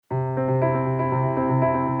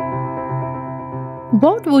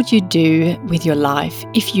What would you do with your life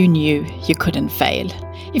if you knew you couldn't fail?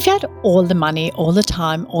 If you had all the money, all the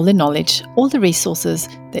time, all the knowledge, all the resources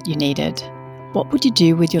that you needed, what would you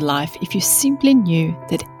do with your life if you simply knew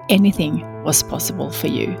that anything was possible for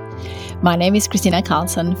you? My name is Kristina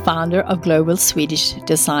Karlsson, founder of global Swedish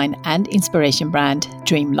design and inspiration brand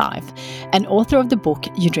Dream Life, and author of the book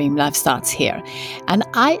Your Dream Life Starts Here. And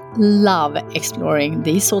I love exploring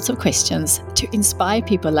these sorts of questions to inspire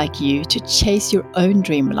people like you to chase your own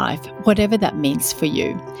dream life, whatever that means for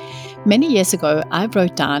you. Many years ago, I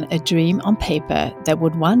wrote down a dream on paper that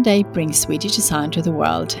would one day bring Swedish design to the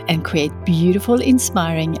world and create beautiful,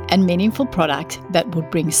 inspiring, and meaningful products that would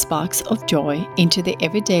bring sparks of joy into the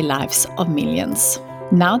everyday lives of millions.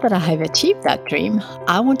 Now that I have achieved that dream,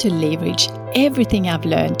 I want to leverage everything I've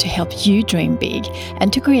learned to help you dream big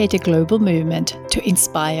and to create a global movement to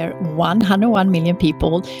inspire 101 million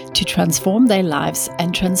people to transform their lives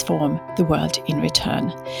and transform the world in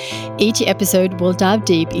return. Each episode will dive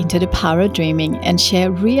deep into the power of dreaming and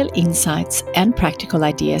share real insights and practical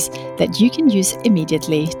ideas that you can use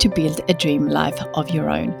immediately to build a dream life of your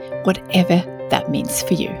own, whatever that means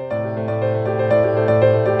for you.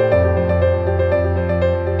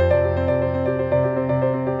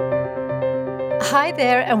 Hi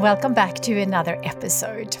there, and welcome back to another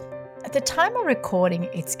episode. At the time of recording,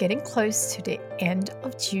 it's getting close to the end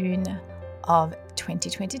of June of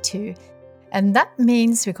 2022, and that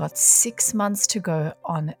means we got 6 months to go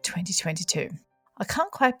on 2022. I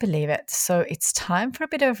can't quite believe it, so it's time for a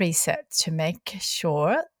bit of reset to make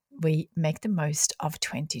sure we make the most of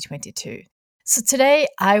 2022. So today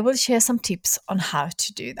I will share some tips on how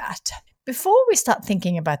to do that. Before we start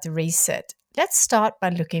thinking about the reset, let's start by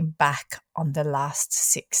looking back on the last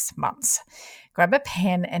 6 months. Grab a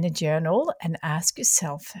pen and a journal and ask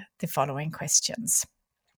yourself the following questions.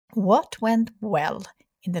 What went well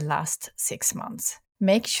in the last 6 months?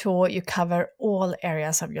 Make sure you cover all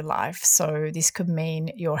areas of your life. So this could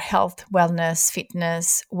mean your health, wellness,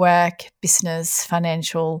 fitness, work, business,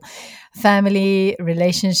 financial, family,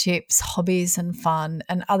 relationships, hobbies and fun,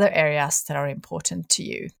 and other areas that are important to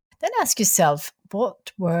you. Then ask yourself,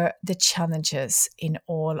 what were the challenges in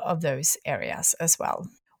all of those areas as well?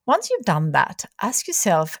 Once you've done that, ask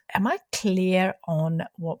yourself, am I clear on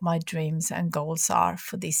what my dreams and goals are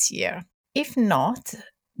for this year? If not,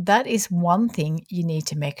 that is one thing you need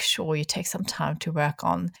to make sure you take some time to work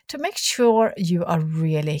on to make sure you are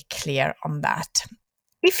really clear on that.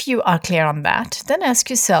 If you are clear on that, then ask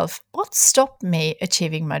yourself, what stopped me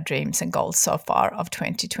achieving my dreams and goals so far of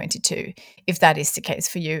 2022, if that is the case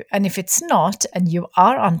for you. And if it's not, and you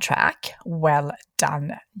are on track, well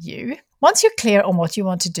done you. Once you're clear on what you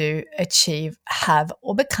want to do, achieve, have,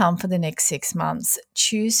 or become for the next 6 months,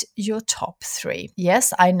 choose your top 3.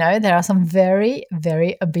 Yes, I know there are some very,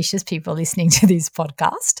 very ambitious people listening to this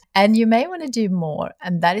podcast, and you may want to do more,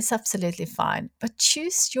 and that is absolutely fine. But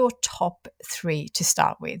choose your top 3 to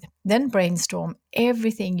start with. Then brainstorm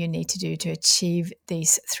everything you need to do to achieve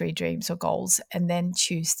these 3 dreams or goals, and then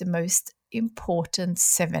choose the most important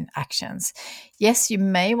 7 actions. Yes, you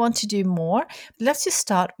may want to do more, but let's just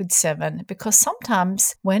start with 7, because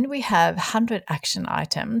sometimes when we have 100 action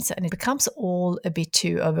items and it becomes all a bit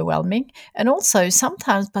too overwhelming, and also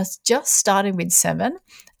sometimes by just starting with 7,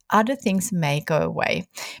 other things may go away.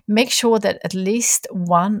 Make sure that at least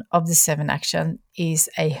one of the 7 actions is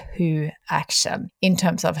a who action in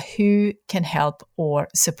terms of who can help or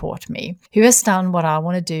support me. Who has done what I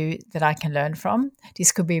want to do that I can learn from?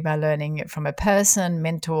 This could be by learning from a person,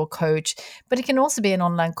 mentor, coach, but it can also be an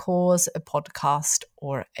online course, a podcast,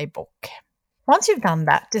 or a book. Once you've done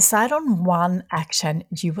that, decide on one action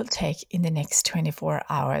you will take in the next 24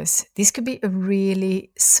 hours. This could be a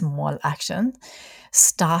really small action.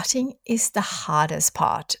 Starting is the hardest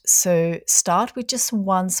part. So start with just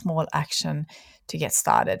one small action to get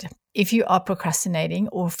started. If you are procrastinating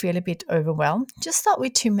or feel a bit overwhelmed, just start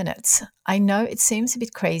with 2 minutes. I know it seems a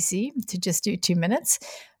bit crazy to just do 2 minutes,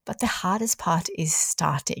 but the hardest part is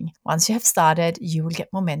starting. Once you have started, you will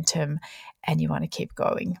get momentum and you want to keep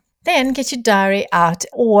going. Then get your diary out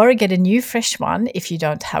or get a new fresh one if you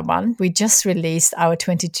don't have one. We just released our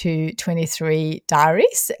 22-23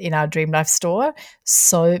 diaries in our Dream Life store.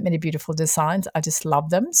 So many beautiful designs. I just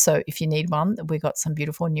love them. So if you need one, we got some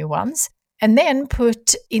beautiful new ones. And then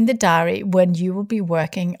put in the diary when you will be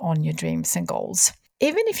working on your dreams and goals.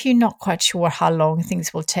 Even if you're not quite sure how long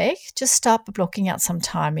things will take, just start blocking out some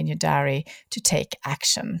time in your diary to take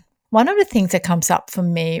action. One of the things that comes up for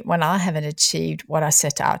me when I haven't achieved what I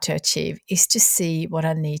set out to achieve is to see what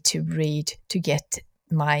I need to read to get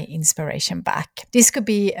my inspiration back. This could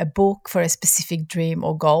be a book for a specific dream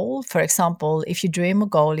or goal. For example, if your dream or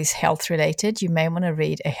goal is health related, you may want to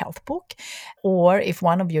read a health book. Or if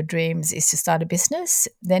one of your dreams is to start a business,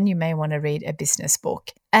 then you may want to read a business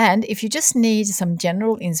book. And if you just need some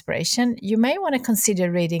general inspiration, you may want to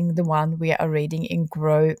consider reading the one we are reading in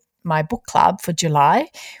Grow My Book Club for July,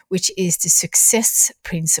 which is The Success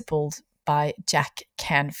Principles by Jack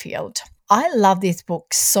Canfield. I love this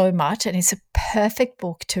book so much, and it's a perfect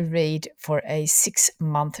book to read for a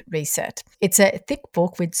 6-month reset. It's a thick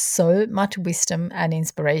book with so much wisdom and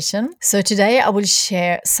inspiration. So today I will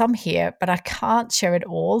share some here, but I can't share it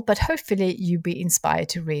all, but hopefully you'll be inspired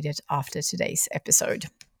to read it after today's episode.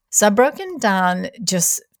 So I've broken down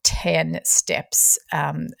just 10 steps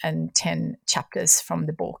and 10 chapters from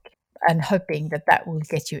the book, and hoping that will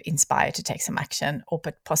get you inspired to take some action, or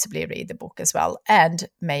possibly read the book as well, and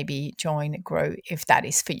maybe join Grow if that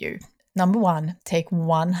is for you. Number 1, take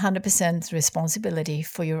 100% responsibility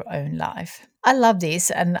for your own life. I love this,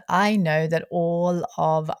 and I know that all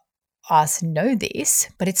of us know this,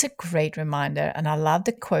 but it's a great reminder, and I love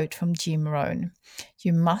the quote from Jim Rohn.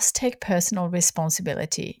 You must take personal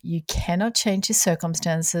responsibility. You cannot change the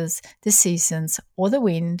circumstances, the seasons, or the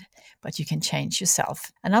wind, but you can change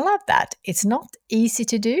yourself. And I love that. It's not easy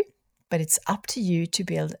to do, but it's up to you to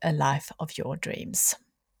build a life of your dreams.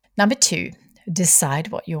 Number 2, decide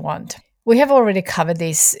what you want. We have already covered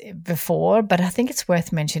this before, but I think it's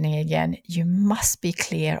worth mentioning again. You must be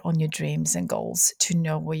clear on your dreams and goals to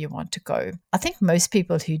know where you want to go. I think most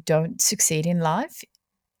people who don't succeed in life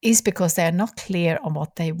is because they are not clear on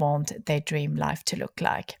what they want their dream life to look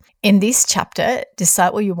like. In this chapter,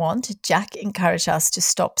 Decide What You Want, Jack encourages us to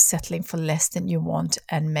stop settling for less than you want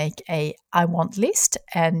and make a I want list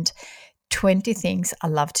and 20 things I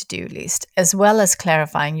love to do list, as well as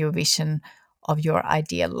clarifying your vision of your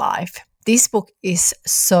ideal life. This book is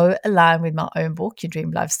so aligned with my own book, Your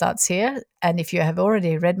Dream Life Starts Here. And if you have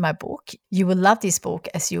already read my book, you will love this book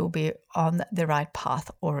as you will be on the right path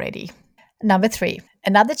already. Number 3,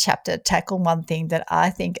 another chapter tackled one thing that I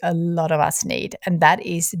think a lot of us need, and that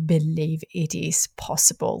is believe it is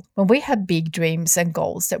possible. When we have big dreams and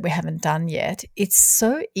goals that we haven't done yet, it's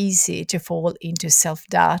so easy to fall into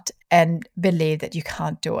self-doubt and believe that you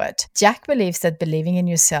can't do it. Jack believes that believing in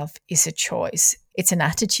yourself is a choice. It's an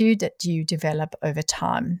attitude that you develop over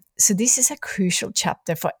time. So this is a crucial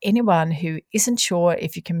chapter for anyone who isn't sure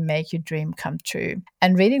if you can make your dream come true.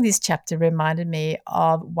 And reading this chapter reminded me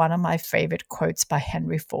of one of my favorite quotes by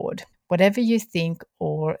Henry Ford. Whatever you think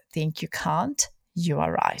or think you can't, you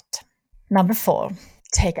are right. Number 4,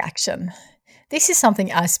 take action. This is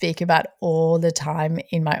something I speak about all the time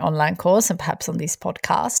in my online course and perhaps on this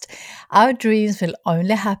podcast. Our dreams will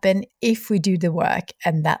only happen if we do the work,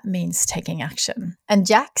 and that means taking action. And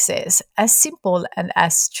Jack says, as simple and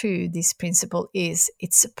as true this principle is,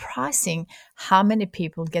 it's surprising how many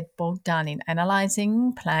people get bogged down in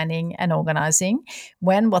analyzing, planning, and organizing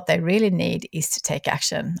when what they really need is to take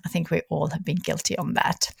action. I think we all have been guilty on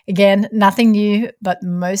that. Again, nothing new, but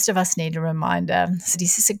most of us need a reminder. So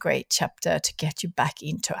this is a great chapter to get you back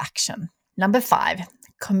into action. Number 5,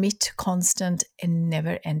 commit to constant and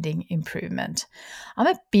never-ending improvement. I'm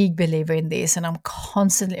a big believer in this, and I'm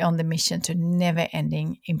constantly on the mission to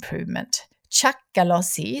never-ending improvement. Chuck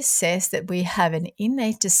Galassi says that we have an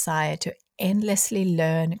innate desire to endlessly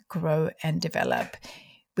learn, grow, and develop.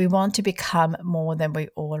 We want to become more than we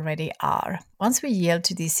already are. Once we yield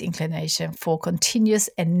to this inclination for continuous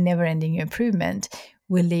and never-ending improvement,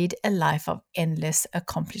 we lead a life of endless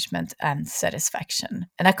accomplishment and satisfaction.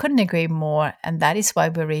 And I couldn't agree more, and that is why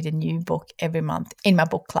we read a new book every month in my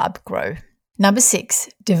book club, Grow. Number 6,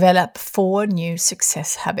 develop 4 new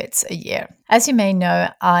success habits a year. As you may know,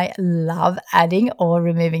 I love adding or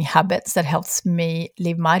removing habits that helps me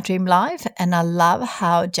live my dream life. And I love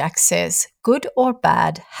how Jack says, good or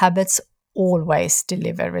bad, habits always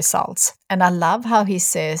deliver results. And I love how he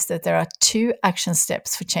says that there are 2 action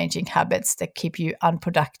steps for changing habits that keep you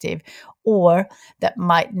unproductive or that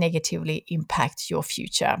might negatively impact your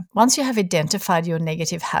future. Once you have identified your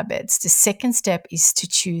negative habits, the second step is to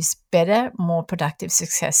choose better, more productive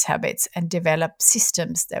success habits and develop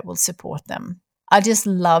systems that will support them. I just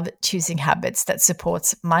love choosing habits that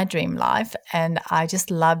supports my dream life, and I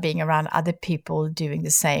just love being around other people doing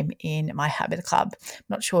the same in my habit club. I'm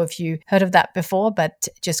not sure if you heard of that before, but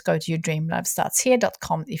just go to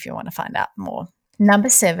yourdreamlifestartshere.com if you want to find out more. Number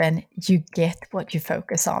 7, you get what you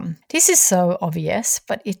focus on. This is so obvious,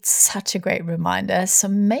 but it's such a great reminder. So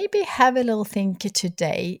maybe have a little think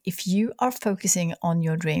today if you are focusing on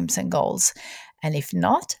your dreams and goals. And if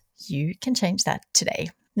not, you can change that today.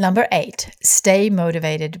 Number 8, stay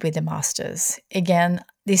motivated with the masters. Again,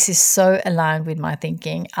 this is so aligned with my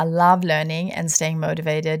thinking. I love learning and staying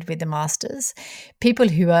motivated with the masters, people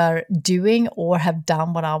who are doing or have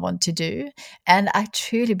done what I want to do. And I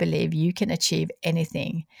truly believe you can achieve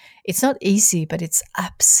anything. It's not easy, but it's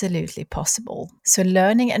absolutely possible. So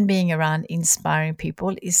learning and being around inspiring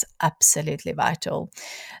people is absolutely vital.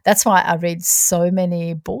 That's why I read so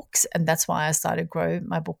many books, and that's why I started Grow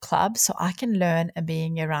my book club, so I can learn and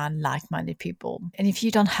being around like-minded people. And if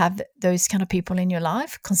you don't have those kind of people in your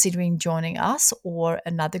life, considering joining us or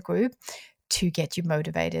another group to get you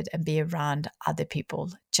motivated and be around other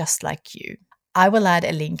people just like you. I will add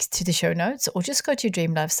a link to the show notes, or just go to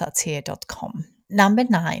dreamlifestartshere.com. Number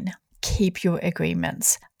 9, keep your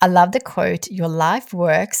agreements. I love the quote, your life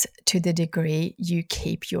works to the degree you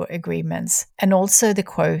keep your agreements. And also the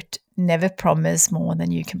quote, never promise more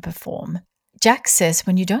than you can perform. Jack says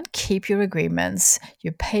when you don't keep your agreements,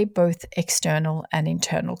 you pay both external and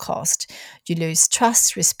internal cost. You lose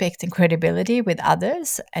trust, respect, and credibility with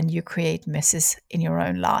others, and you create messes in your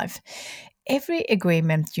own life. Every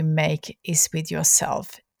agreement you make is with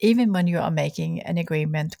yourself, even when you are making an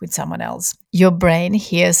agreement with someone else. Your brain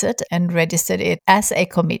hears it and registers it as a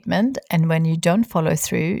commitment, and when you don't follow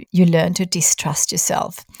through, you learn to distrust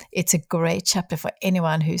yourself. It's a great chapter for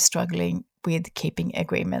anyone who's struggling with keeping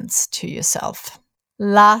agreements to yourself.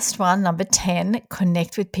 Last one, number 10,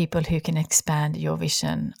 connect with people who can expand your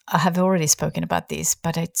vision. I have already spoken about this,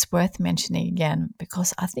 but it's worth mentioning again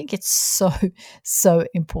because I think it's so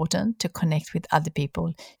important to connect with other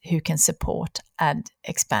people who can support and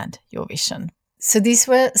expand your vision. So these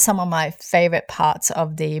were some of my favorite parts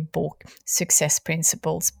of the book Success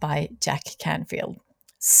Principles by Jack Canfield.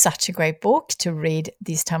 Such a great book to read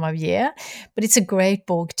this time of year, but it's a great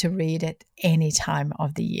book to read at any time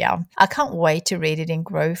of the year. I can't wait to read it in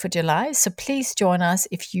Grow for July, so please join us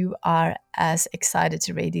if you are as excited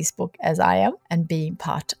to read this book as I am and being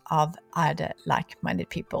part of other like-minded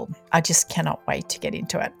people. I just cannot wait to get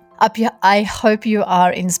into it. I hope you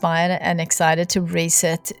are inspired and excited to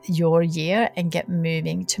reset your year and get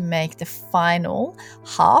moving to make the final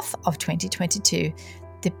half of 2022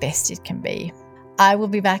 the best it can be. I will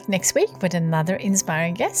be back next week with another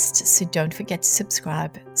inspiring guest, so don't forget to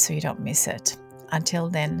subscribe so you don't miss it. Until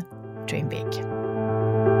then, dream big.